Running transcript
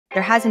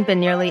There hasn't been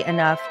nearly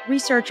enough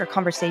research or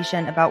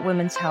conversation about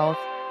women's health,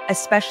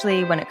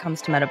 especially when it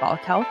comes to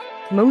metabolic health.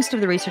 Most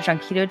of the research on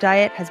keto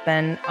diet has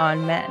been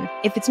on men.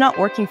 If it's not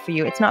working for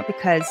you, it's not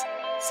because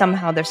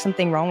somehow there's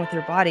something wrong with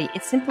your body.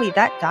 It's simply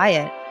that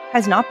diet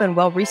has not been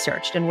well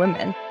researched in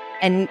women,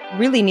 and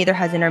really neither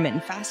has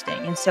intermittent fasting.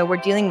 And so we're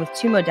dealing with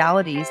two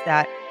modalities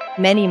that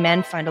many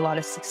men find a lot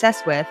of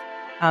success with.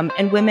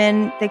 And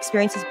women, the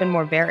experience has been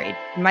more varied.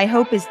 My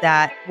hope is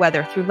that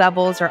whether through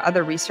levels or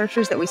other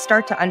researchers, that we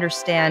start to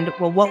understand,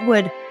 well, what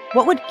would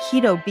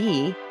keto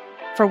be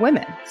for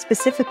women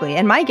specifically?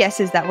 And my guess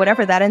is that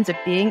whatever that ends up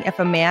being, if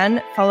a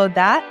man followed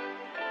that,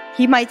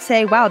 he might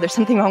say, wow, there's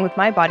something wrong with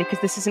my body because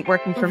this isn't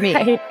working for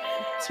me.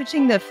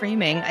 Switching the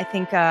framing, I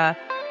think,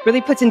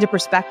 really puts into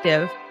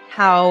perspective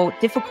how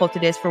difficult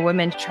it is for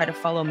women to try to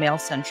follow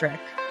male-centric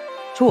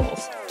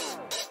tools.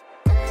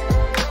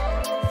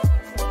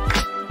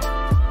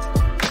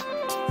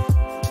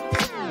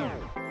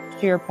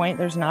 To your point,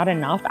 there's not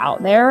enough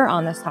out there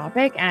on this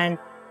topic. And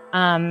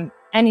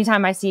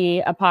anytime I see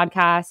a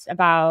podcast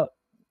about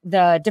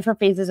the different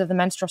phases of the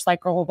menstrual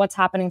cycle, what's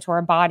happening to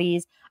our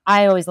bodies,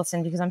 I always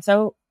listen because I'm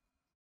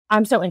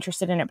so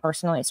interested in it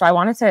personally. So I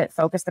wanted to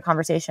focus the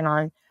conversation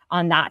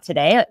on that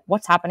today.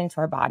 What's happening to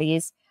our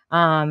bodies?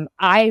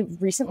 I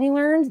recently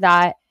learned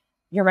that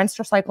your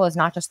menstrual cycle is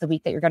not just the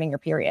week that you're getting your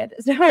period.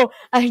 So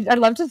I'd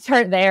love to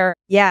start there.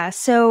 Yeah.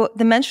 So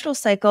the menstrual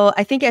cycle,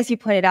 I think, as you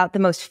pointed out, the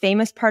most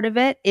famous part of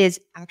it is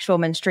actual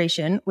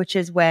menstruation, which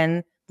is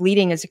when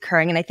bleeding is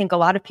occurring. And I think a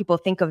lot of people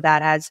think of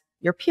that as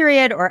your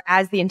period or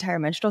as the entire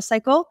menstrual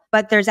cycle.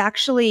 But there's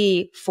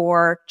actually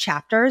 4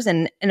 chapters.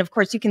 And of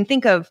course, you can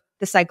think of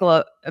the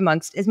cycle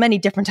amongst as many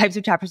different types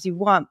of chapters you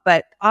want,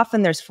 but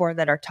often there's 4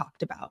 that are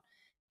talked about.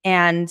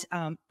 And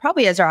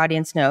probably as our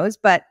audience knows,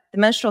 but the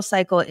menstrual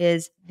cycle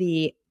is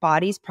the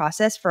body's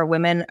process for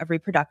women of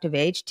reproductive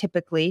age,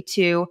 typically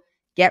to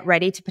get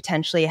ready to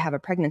potentially have a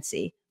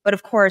pregnancy. But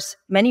of course,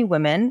 many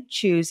women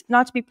choose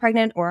not to be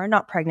pregnant or are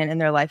not pregnant in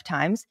their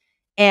lifetimes.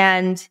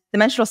 And the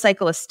menstrual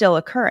cycle is still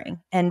occurring.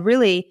 And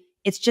really,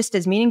 it's just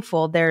as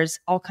meaningful. There's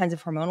all kinds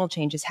of hormonal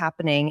changes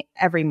happening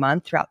every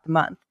month throughout the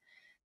month.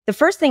 The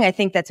first thing I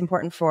think that's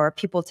important for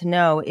people to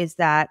know is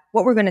that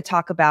what we're going to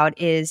talk about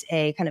is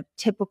a kind of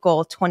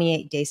typical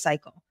 28-day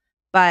cycle.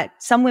 But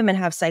some women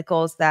have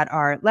cycles that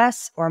are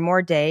less or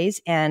more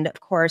days. And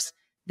of course,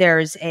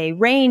 there's a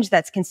range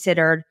that's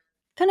considered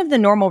kind of the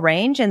normal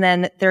range. And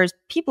then there's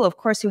people, of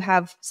course, who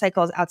have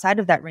cycles outside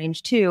of that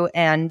range too.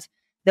 And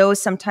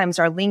those sometimes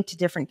are linked to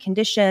different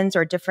conditions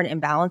or different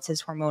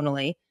imbalances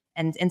hormonally.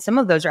 And some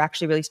of those are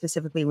actually really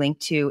specifically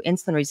linked to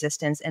insulin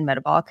resistance and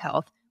metabolic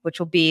health, which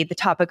will be the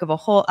topic of a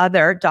whole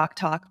other doc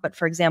talk. But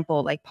for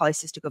example, like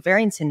polycystic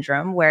ovarian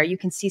syndrome, where you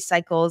can see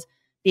cycles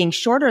being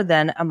shorter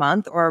than a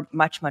month or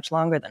much, much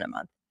longer than a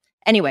month.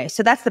 Anyway,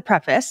 so that's the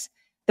preface.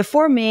 The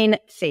 4 main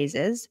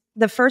phases.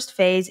 The first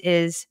phase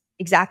is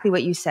exactly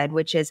what you said,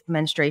 which is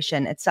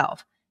menstruation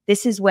itself.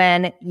 This is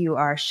when you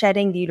are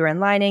shedding the uterine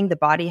lining. The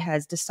body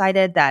has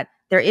decided that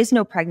there is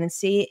no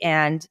pregnancy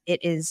and it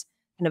is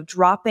kind of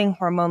dropping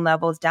hormone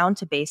levels down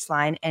to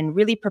baseline and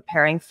really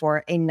preparing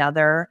for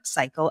another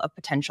cycle of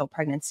potential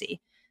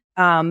pregnancy.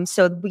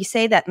 So we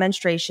say that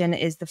menstruation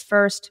is the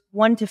first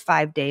 1 to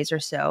 5 days or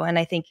so. And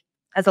I think,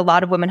 as a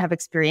lot of women have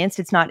experienced,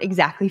 it's not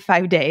exactly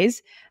 5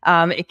 days.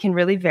 It can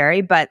really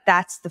vary, but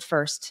that's the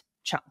first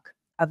chunk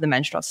of the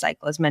menstrual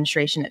cycle, is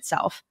menstruation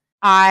itself.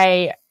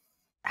 I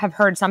have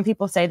heard some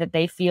people say that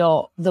they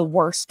feel the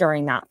worst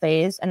during that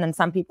phase, and then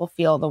some people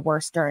feel the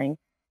worst during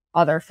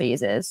other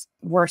phases.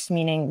 Worse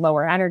meaning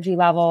lower energy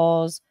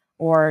levels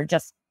or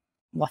just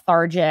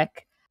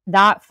lethargic.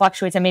 That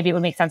fluctuates, and maybe it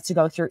would make sense to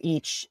go through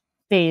each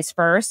phase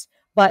first,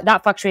 but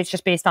that fluctuates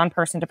just based on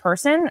person to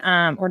person,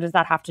 or does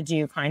that have to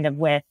do kind of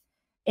with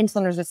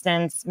insulin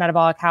resistance,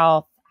 metabolic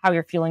health, how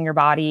you're fueling your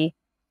body?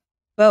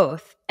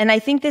 Both. And I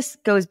think this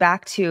goes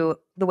back to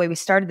the way we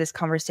started this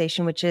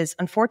conversation, which is,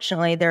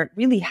 unfortunately, there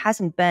really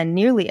hasn't been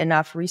nearly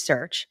enough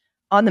research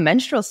on the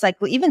menstrual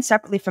cycle, even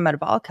separately from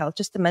metabolic health,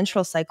 just the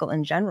menstrual cycle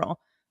in general.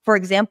 For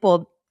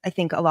example, I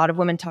think a lot of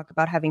women talk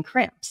about having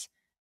cramps.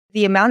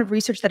 The amount of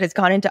research that has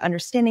gone into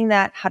understanding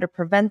that, how to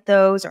prevent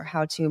those or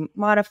how to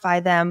modify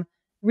them,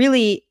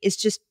 really is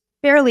just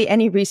barely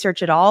any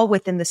research at all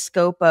within the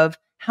scope of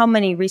how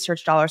many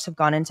research dollars have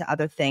gone into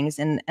other things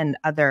and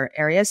other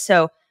areas.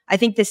 So I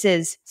think this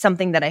is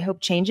something that I hope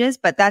changes,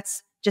 but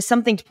that's just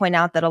something to point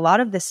out, that a lot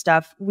of this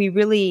stuff, we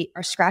really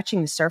are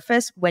scratching the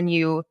surface when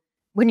you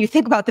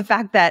think about the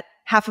fact that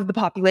half of the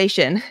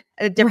population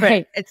at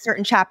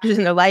certain chapters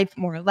in their life,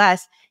 more or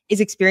less, is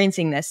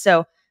experiencing this.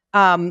 So,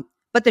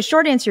 but the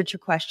short answer to your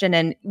question,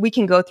 and we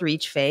can go through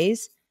each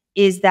phase,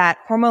 is that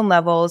hormone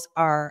levels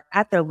are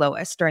at their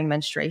lowest during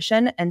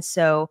menstruation. And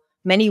so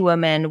many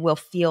women will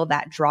feel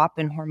that drop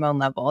in hormone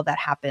level that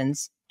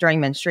happens during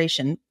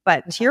menstruation.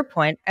 But to your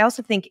point, I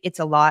also think there's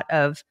a lot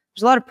of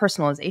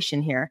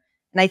personalization here.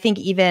 And I think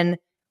even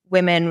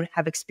women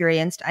have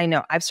experienced, I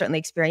know I've certainly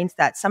experienced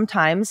that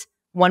sometimes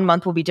one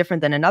month will be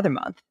different than another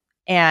month.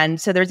 And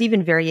so there's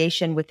even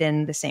variation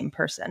within the same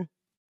person.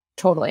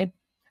 Totally.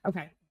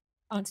 Okay.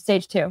 On to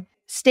stage 2.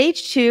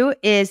 Stage 2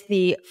 is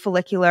the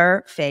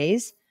follicular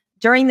phase.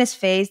 During this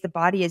phase, the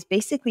body is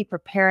basically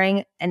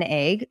preparing an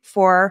egg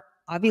for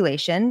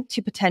ovulation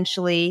to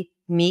potentially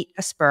meet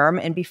a sperm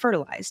and be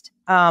fertilized.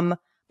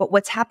 But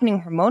what's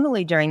happening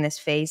hormonally during this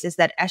phase is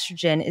that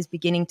estrogen is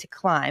beginning to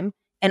climb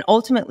and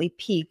ultimately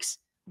peaks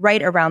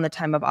right around the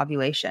time of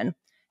ovulation.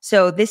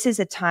 So this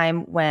is a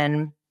time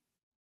when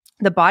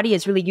the body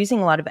is really using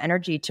a lot of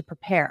energy to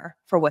prepare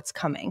for what's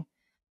coming.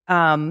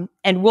 And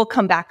we'll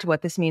come back to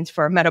what this means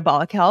for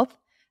metabolic health.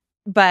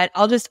 But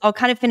I'll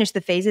kind of finish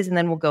the phases and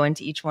then we'll go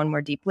into each one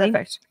more deeply.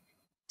 Perfect.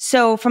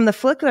 So from the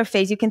follicular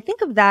phase, you can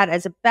think of that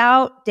as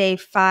about day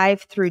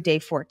 5 through day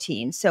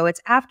 14. So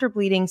it's after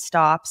bleeding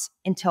stops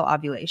until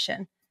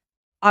ovulation.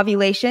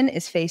 Ovulation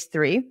is phase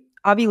 3.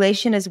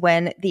 Ovulation is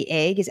when the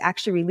egg is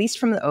actually released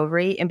from the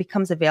ovary and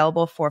becomes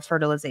available for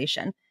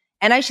fertilization.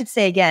 And I should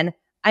say again,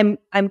 I'm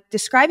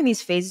describing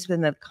these phases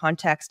within the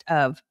context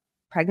of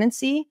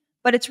pregnancy,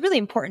 but it's really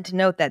important to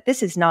note that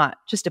this is not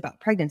just about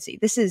pregnancy.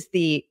 This is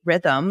the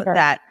rhythm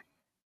that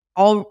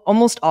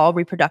almost all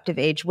reproductive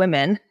age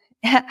women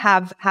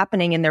have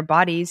happening in their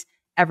bodies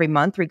every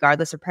month,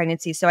 regardless of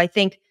pregnancy. So I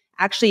think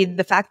actually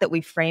the fact that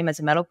we frame as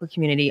a medical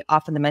community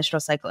often the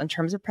menstrual cycle in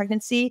terms of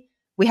pregnancy,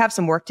 we have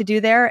some work to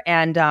do there.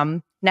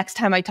 And next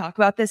time I talk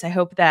about this, I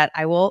hope that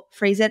I will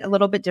phrase it a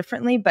little bit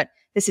differently, but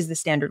this is the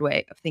standard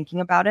way of thinking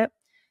about it.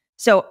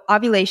 So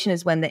ovulation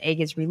is when the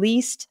egg is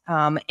released.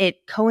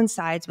 It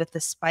coincides with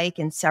the spike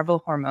in several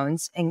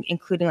hormones,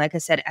 including, like I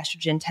said,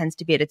 estrogen tends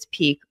to be at its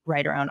peak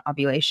right around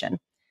ovulation.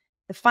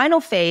 The final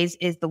phase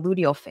is the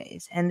luteal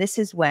phase. And this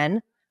is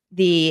when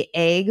the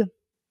egg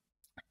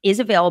is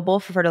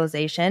available for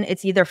fertilization.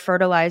 It's either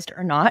fertilized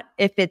or not.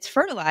 If it's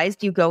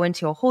fertilized, you go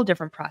into a whole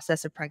different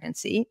process of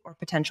pregnancy or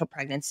potential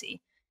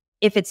pregnancy.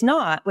 If it's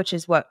not, which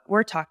is what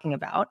we're talking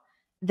about,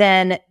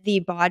 then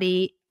the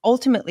body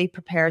ultimately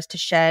prepares to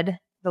shed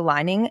the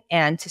lining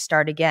and to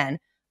start again.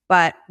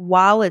 But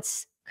while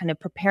it's kind of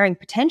preparing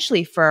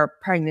potentially for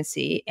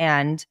pregnancy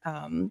and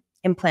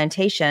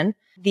implantation,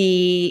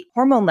 the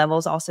hormone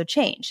levels also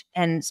change.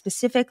 And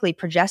specifically,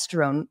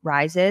 progesterone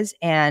rises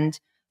and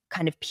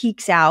kind of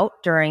peaks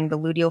out during the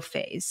luteal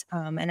phase.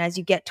 And as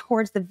you get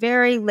towards the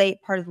very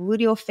late part of the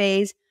luteal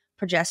phase,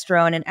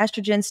 progesterone and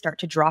estrogen start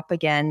to drop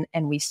again,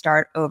 and we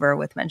start over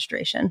with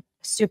menstruation.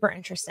 Super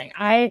interesting.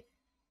 I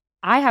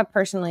have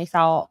personally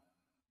felt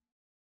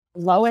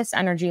lowest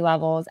energy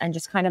levels and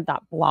just kind of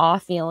that blah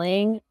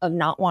feeling of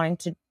not wanting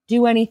to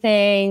do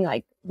anything,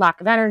 like lack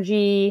of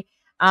energy,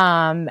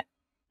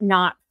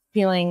 not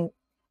feeling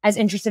as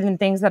interested in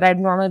things that I'd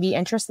normally be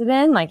interested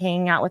in, like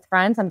hanging out with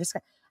friends.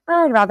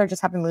 I'd rather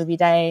just have a movie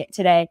day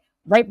today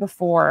right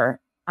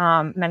before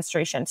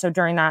menstruation. So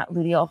during that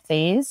luteal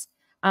phase,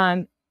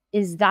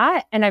 is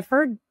that, and I've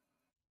heard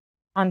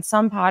on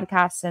some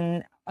podcasts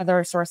and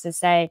other sources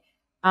say,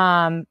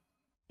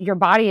 your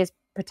body is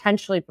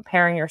potentially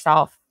preparing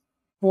yourself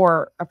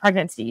for a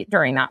pregnancy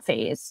during that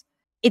phase.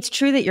 It's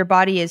true that your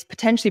body is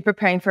potentially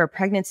preparing for a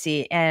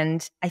pregnancy.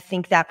 And I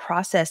think that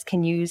process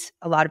can use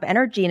a lot of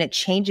energy and it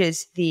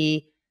changes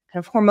the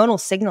kind of hormonal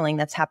signaling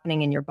that's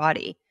happening in your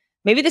body.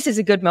 Maybe this is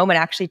a good moment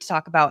actually to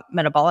talk about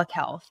metabolic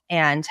health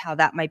and how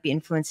that might be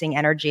influencing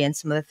energy and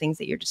some of the things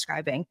that you're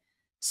describing.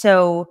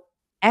 So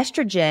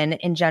estrogen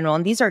in general,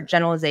 and these are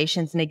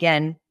generalizations, and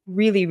again,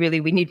 really,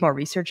 we need more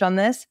research on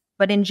this,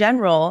 but in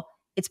general,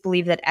 it's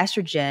believed that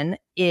estrogen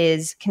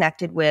is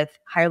connected with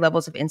higher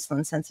levels of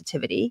insulin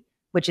sensitivity,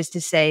 which is to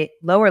say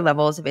lower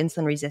levels of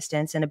insulin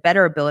resistance and a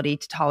better ability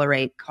to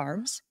tolerate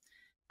carbs.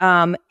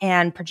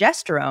 And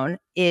progesterone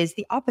is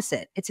the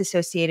opposite. It's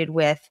associated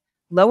with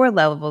lower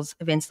levels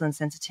of insulin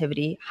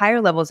sensitivity, higher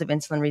levels of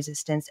insulin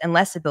resistance, and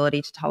less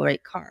ability to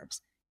tolerate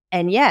carbs.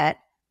 And yet,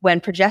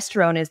 when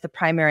progesterone is the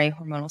primary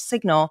hormonal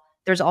signal,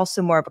 there's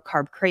also more of a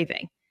carb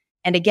craving.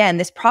 And again,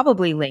 this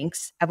probably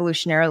links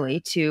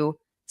evolutionarily to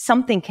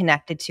something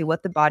connected to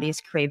what the body is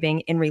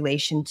craving in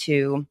relation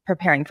to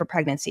preparing for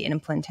pregnancy and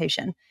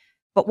implantation.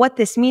 But what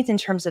this means in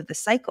terms of the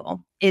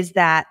cycle is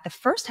that the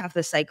first half of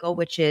the cycle,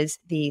 which is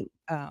the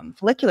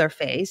follicular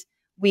phase,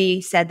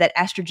 we said that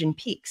estrogen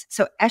peaks.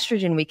 So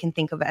estrogen we can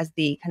think of as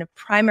the kind of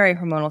primary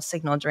hormonal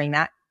signal during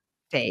that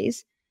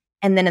phase.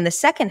 And then in the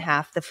second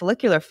half, the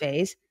follicular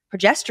phase,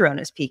 progesterone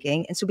is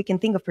peaking. And so we can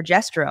think of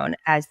progesterone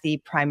as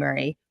the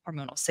primary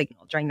hormonal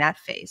signal during that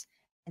phase.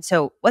 And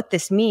so what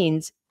this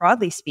means,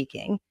 broadly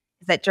speaking,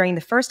 is that during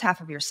the first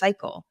half of your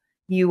cycle,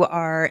 you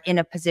are in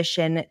a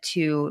position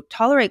to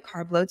tolerate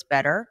carb loads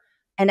better,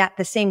 and at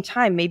the same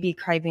time, maybe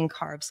craving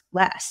carbs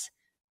less.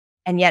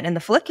 And yet in the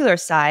follicular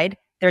side,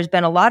 there's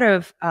been a lot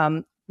of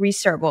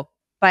research, well,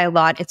 by a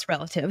lot, it's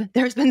relative.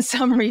 There's been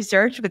some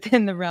research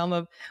within the realm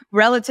of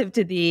relative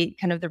to the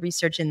kind of the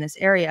research in this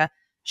area,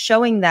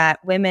 showing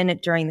that women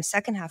during the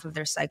second half of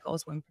their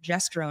cycles, when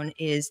progesterone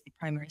is the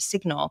primary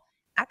signal,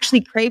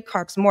 actually crave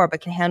carbs more,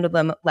 but can handle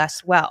them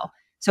less well.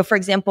 So for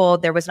example,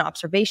 there was an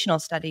observational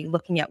study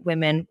looking at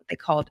women, what they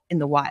called in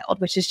the wild,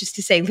 which is just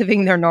to say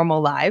living their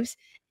normal lives.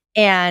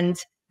 And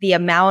the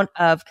amount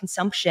of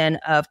consumption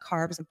of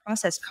carbs and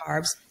processed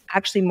carbs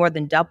actually more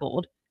than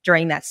doubled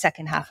during that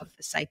second half of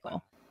the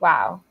cycle.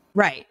 Wow.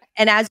 Right.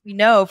 And as we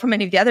know from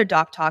many of the other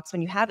doc talks,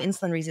 when you have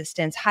insulin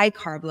resistance, high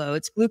carb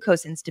loads,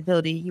 glucose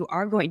instability, you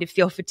are going to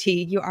feel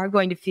fatigue. You are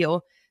going to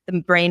feel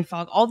the brain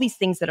fog, all these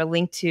things that are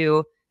linked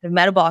to the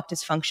metabolic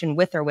dysfunction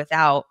with or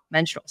without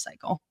menstrual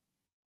cycle.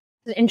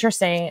 It's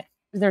interesting.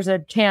 There's a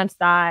chance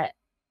that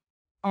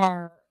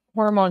our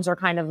hormones are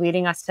kind of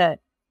leading us to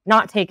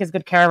not take as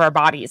good care of our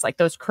bodies, like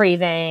those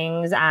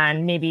cravings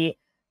and maybe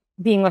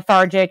being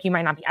lethargic. You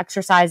might not be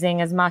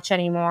exercising as much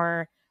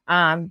anymore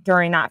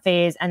during that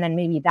phase. And then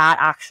maybe that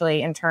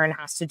actually in turn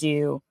has to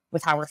do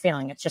with how we're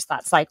feeling. It's just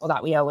that cycle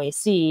that we always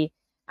see.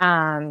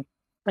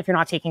 If you're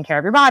not taking care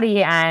of your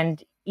body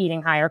and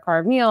eating higher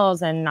carb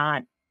meals and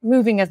not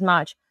moving as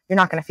much, you're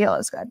not going to feel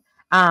as good.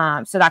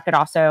 So that could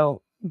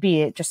also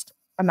be just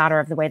a matter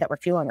of the way that we're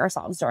fueling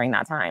ourselves during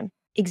that time.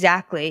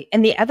 Exactly.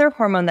 And the other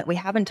hormone that we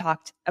haven't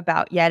talked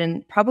about yet,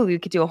 and probably we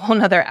could do a whole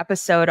nother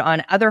episode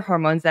on other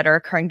hormones that are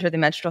occurring during the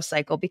menstrual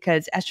cycle,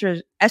 because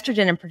estrogen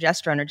and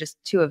progesterone are just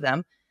two of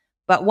them.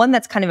 But one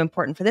that's kind of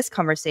important for this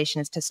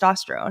conversation is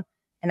testosterone.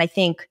 And I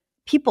think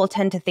people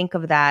tend to think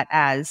of that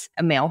as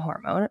a male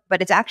hormone,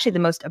 but it's actually the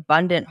most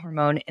abundant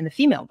hormone in the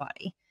female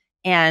body.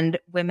 And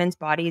women's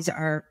bodies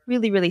are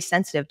really, really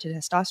sensitive to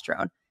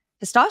testosterone.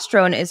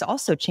 Testosterone is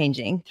also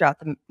changing throughout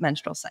the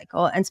menstrual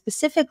cycle, and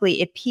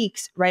specifically it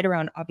peaks right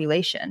around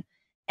ovulation.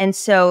 And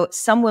so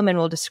some women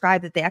will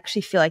describe that they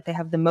actually feel like they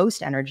have the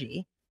most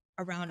energy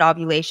around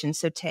ovulation,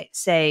 so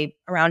say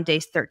around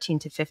days 13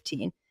 to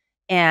 15.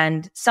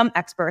 And some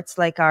experts,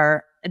 like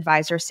our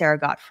advisor, Sarah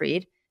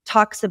Gottfried,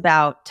 talks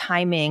about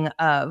timing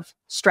of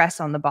stress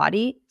on the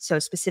body. So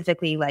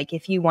specifically, like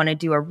if you want to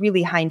do a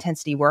really high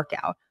intensity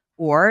workout,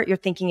 or you're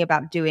thinking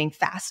about doing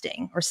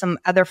fasting or some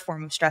other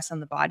form of stress on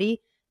the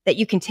body, that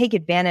you can take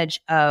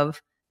advantage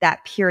of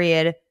that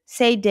period,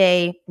 say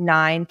day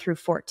 9 through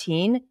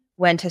 14,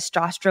 when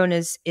testosterone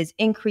is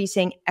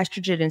increasing,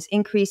 estrogen is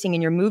increasing,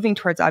 and you're moving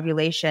towards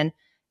ovulation.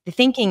 The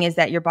thinking is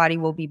that your body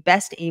will be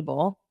best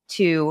able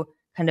to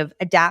kind of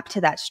adapt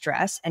to that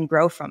stress and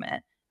grow from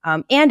it.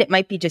 And it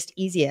might be just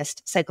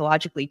easiest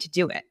psychologically to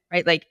do it,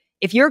 right? Like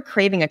if you're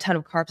craving a ton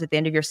of carbs at the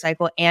end of your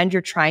cycle and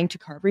you're trying to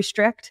carb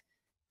restrict,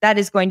 that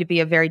is going to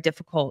be a very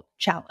difficult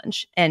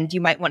challenge. And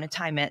you might want to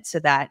time it so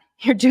that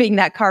you're doing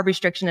that carb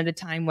restriction at a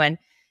time when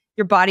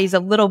your body's a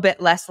little bit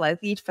less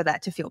likely for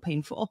that to feel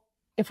painful.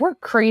 If we're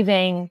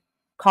craving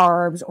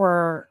carbs,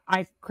 or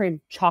I crave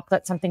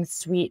chocolate, something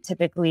sweet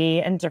typically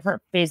in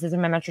different phases of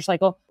my menstrual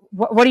cycle,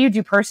 what do you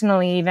do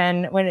personally,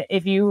 even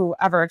if you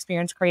ever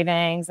experience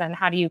cravings, and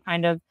how do you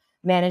kind of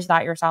manage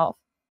that yourself?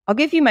 I'll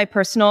give you my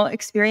personal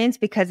experience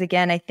because,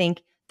 again, I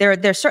think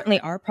there certainly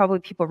are probably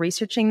people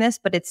researching this,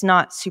 but it's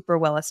not super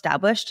well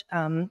established,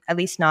 at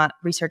least not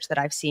research that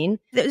I've seen.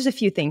 There's a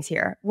few things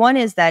here. One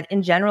is that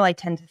in general, I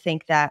tend to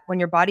think that when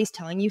your body's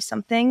telling you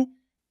something,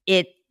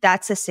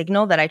 that's a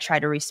signal that I try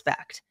to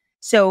respect.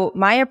 So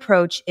my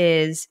approach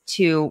is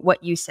to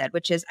what you said,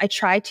 which is I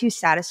try to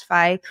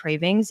satisfy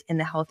cravings in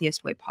the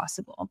healthiest way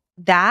possible.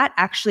 That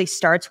actually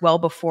starts well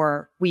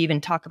before we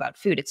even talk about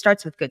food. It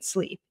starts with good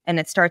sleep, and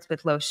it starts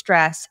with low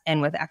stress and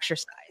with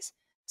exercise,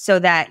 so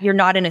that you're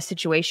not in a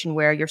situation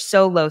where you're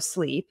so low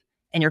sleep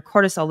and your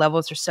cortisol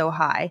levels are so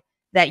high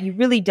that you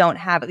really don't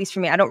have, at least for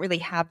me, I don't really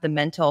have the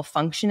mental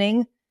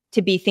functioning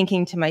to be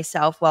thinking to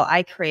myself, well,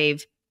 I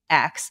crave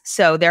X,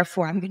 so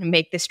therefore I'm going to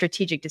make this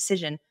strategic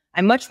decision.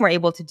 I'm much more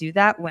able to do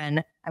that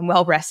when I'm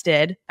well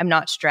rested, I'm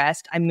not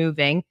stressed, I'm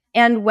moving,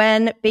 and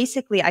when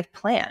basically I've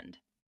planned.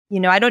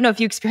 I don't know if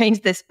you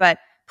experienced this, but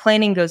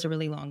planning goes a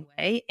really long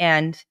way.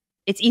 And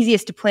it's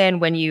easiest to plan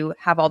when you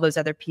have all those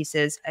other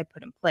pieces I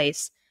put in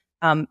place.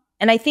 And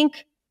I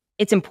think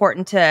it's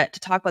important to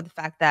talk about the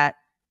fact that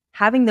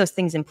having those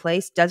things in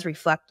place does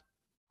reflect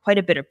quite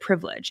a bit of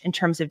privilege in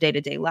terms of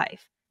day-to-day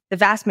life. The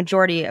vast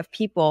majority of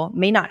people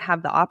may not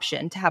have the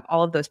option to have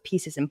all of those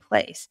pieces in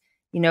place.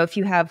 If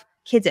you have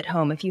kids at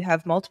home, if you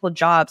have multiple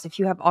jobs, if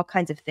you have all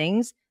kinds of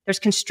things, there's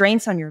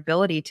constraints on your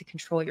ability to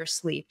control your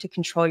sleep, to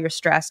control your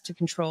stress, to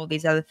control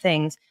these other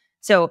things.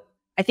 So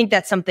I think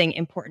that's something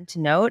important to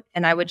note.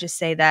 And I would just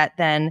say that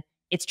then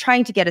it's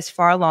trying to get as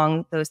far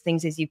along those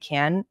things as you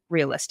can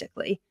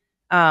realistically,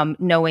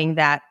 knowing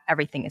that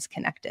everything is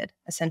connected,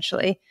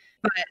 essentially.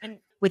 But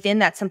within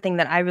that, something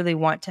that I really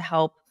want to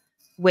help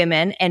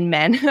women and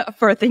men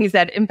for things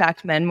that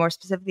impact men more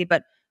specifically,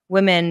 but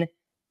women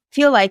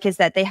feel like is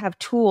that they have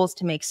tools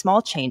to make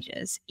small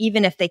changes,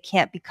 even if they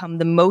can't become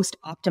the most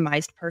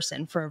optimized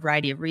person for a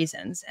variety of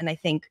reasons. And I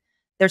think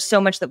there's so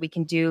much that we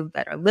can do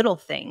that are little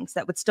things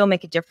that would still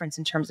make a difference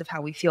in terms of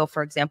how we feel,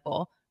 for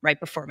example,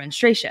 right before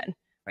menstruation,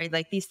 right?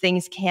 Like these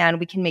things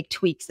we can make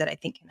tweaks that I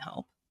think can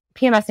help.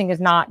 PMSing is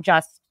not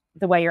just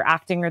the way you're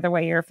acting or the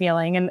way you're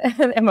feeling and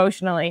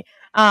emotionally,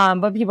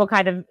 but people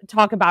kind of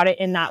talk about it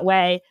in that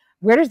way.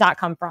 Where does that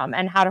come from,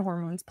 and how do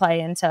hormones play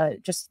into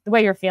just the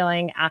way you're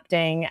feeling,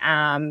 acting,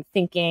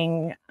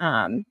 thinking,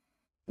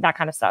 that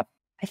kind of stuff?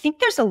 I think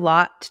there's a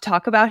lot to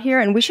talk about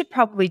here, and we should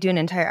probably do an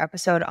entire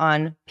episode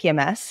on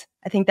PMS.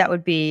 I think that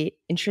would be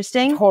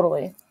interesting.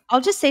 Totally.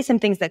 I'll just say some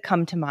things that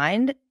come to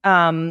mind.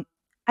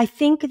 I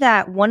think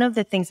that one of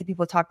the things that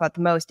people talk about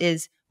the most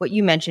is what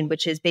you mentioned,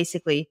 which is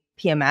basically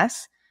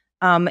PMS.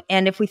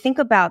 And if we think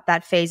about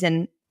that phase,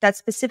 and that's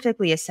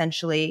specifically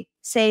essentially,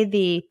 say,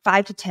 the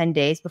 5 to 10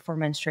 days before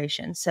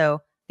menstruation.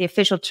 So the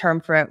official term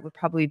for it would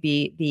probably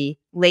be the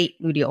late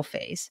luteal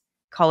phase.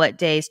 Call it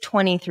days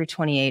 20 through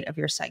 28 of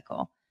your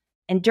cycle.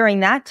 And during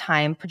that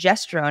time,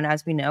 progesterone,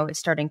 as we know, is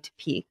starting to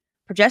peak.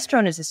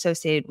 Progesterone is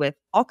associated with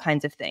all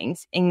kinds of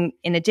things. In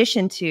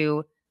addition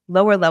to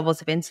lower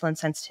levels of insulin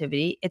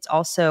sensitivity, it's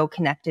also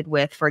connected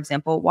with, for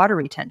example, water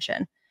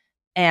retention.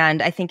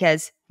 And I think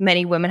as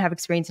many women have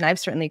experienced, and I've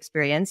certainly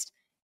experienced,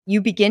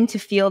 you begin to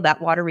feel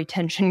that water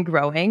retention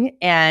growing.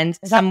 And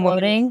Is that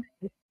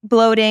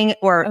bloating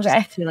or Okay.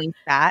 just feeling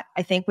fat,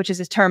 I think, which is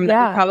a term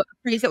Yeah. a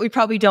phrase that we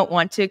probably don't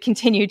want to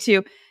continue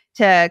to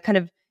kind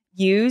of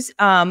use.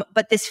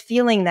 But this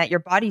feeling that your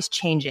body's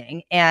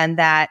changing and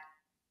that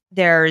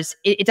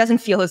it doesn't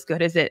feel as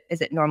good as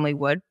it normally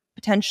would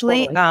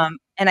potentially. Totally.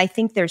 And I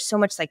think there's so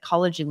much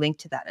psychology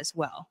linked to that as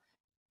well.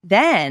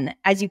 Then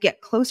as you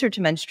get closer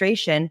to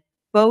menstruation,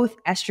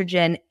 both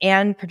estrogen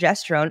and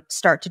progesterone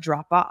start to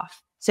drop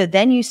off. So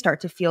then you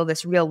start to feel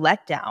this real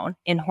letdown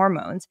in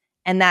hormones.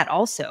 And that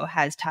also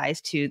has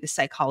ties to the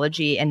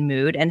psychology and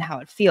mood and how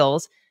it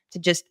feels to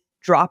just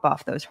drop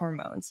off those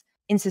hormones.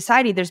 In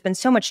society, there's been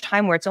so much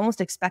time where it's almost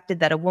expected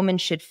that a woman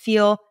should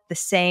feel the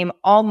same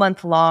all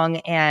month long.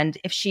 And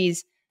if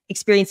she's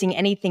experiencing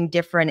anything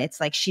different, it's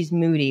like she's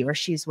moody or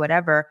she's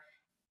whatever.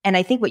 And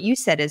I think what you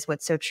said is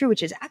what's so true,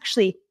 which is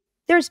actually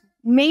there's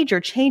major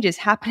changes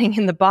happening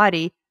in the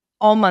body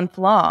all month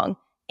long.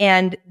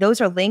 And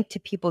those are linked to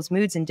people's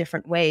moods in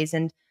different ways.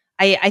 And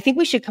I think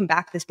we should come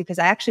back to this because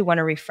I actually want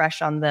to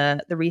refresh on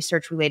the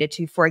research related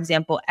to, for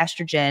example,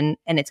 estrogen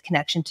and its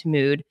connection to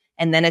mood.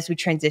 And then as we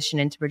transition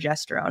into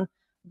progesterone.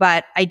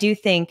 But I do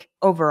think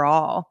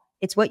overall,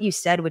 it's what you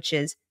said, which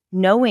is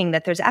knowing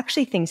that there's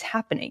actually things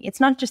happening. It's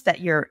not just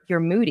that you're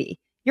moody.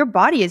 Your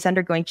body is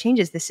undergoing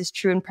changes. This is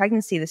true in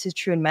pregnancy. This is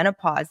true in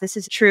menopause. This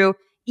is true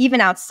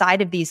even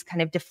outside of these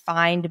kind of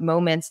defined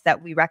moments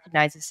that we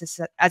recognize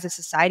as a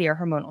society or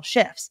hormonal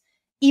shifts.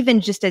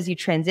 Even just as you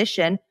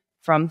transition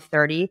from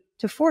 30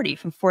 to 40,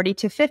 from 40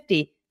 to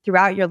 50,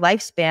 throughout your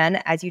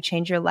lifespan, as you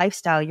change your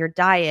lifestyle, your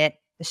diet,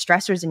 the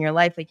stressors in your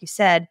life, like you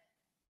said,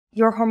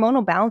 your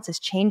hormonal balance is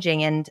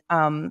changing. And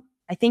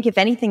I think if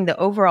anything, the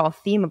overall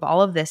theme of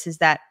all of this is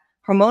that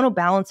hormonal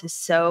balance is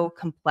so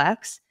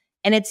complex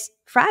and it's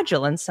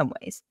fragile in some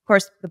ways. Of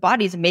course, the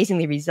body is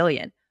amazingly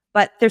resilient,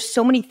 but there's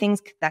so many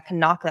things that can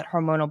knock that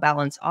hormonal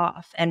balance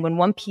off. And when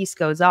one piece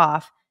goes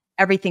off,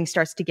 everything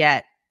starts to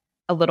get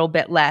a little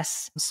bit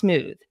less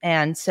smooth.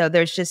 And so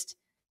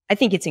I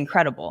think it's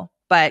incredible.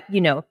 But,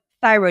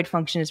 thyroid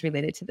function is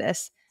related to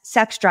this.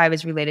 Sex drive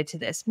is related to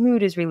this.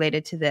 Mood is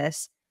related to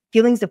this.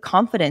 Feelings of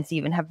confidence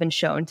even have been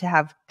shown to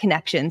have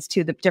connections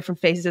to the different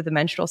phases of the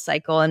menstrual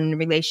cycle and in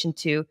relation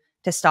to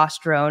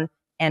testosterone,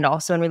 and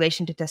also in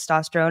relation to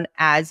testosterone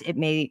as it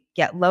may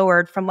get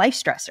lowered from life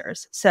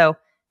stressors. So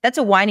that's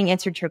a winding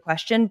answer to your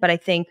question, but I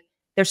think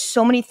there's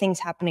so many things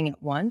happening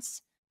at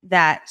once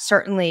that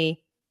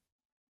certainly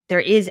there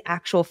is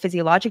actual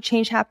physiologic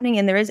change happening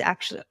and there is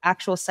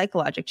actual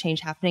psychologic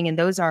change happening. And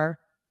those are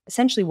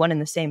essentially one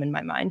and the same in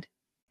my mind.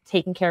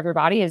 Taking care of your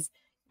body is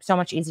so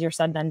much easier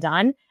said than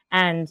done.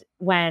 And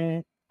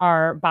when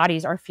our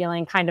bodies are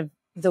feeling kind of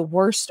the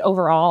worst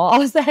overall,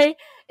 I'll say,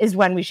 is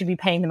when we should be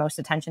paying the most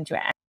attention to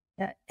it.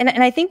 Yeah. And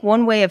I think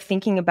one way of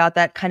thinking about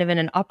that kind of in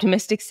an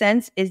optimistic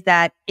sense is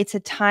that it's a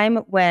time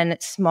when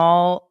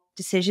small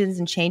decisions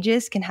and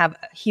changes can have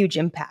a huge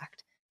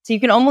impact. So you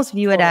can almost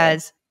view it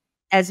as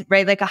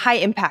right, like a high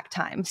impact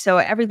time. So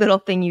every little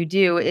thing you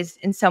do is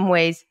in some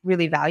ways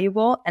really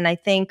valuable. And I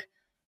think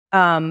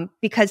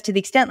because to the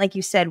extent, like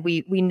you said,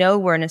 we know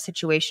we're in a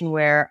situation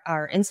where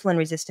our insulin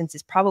resistance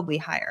is probably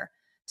higher.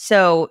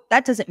 So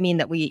that doesn't mean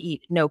that we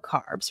eat no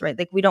carbs, right?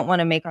 Like we don't want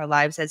to make our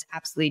lives as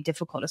absolutely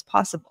difficult as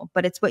possible.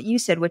 But it's what you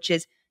said, which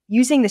is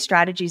using the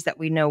strategies that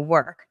we know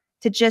work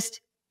to just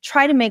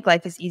try to make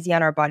life as easy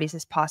on our bodies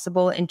as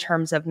possible in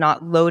terms of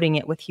not loading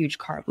it with huge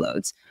carb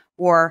loads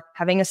or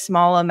having a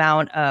small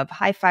amount of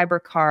high fiber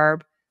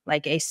carb,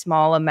 like a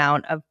small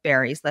amount of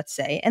berries, let's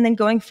say, and then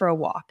going for a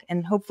walk.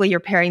 And hopefully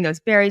you're pairing those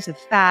berries with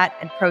fat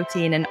and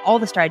protein and all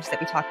the strategies that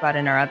we talk about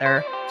in our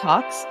other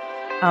talks.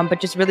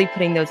 But just really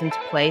putting those into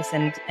place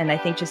and I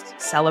think just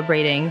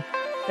celebrating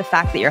the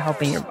fact that you're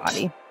helping your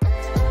body.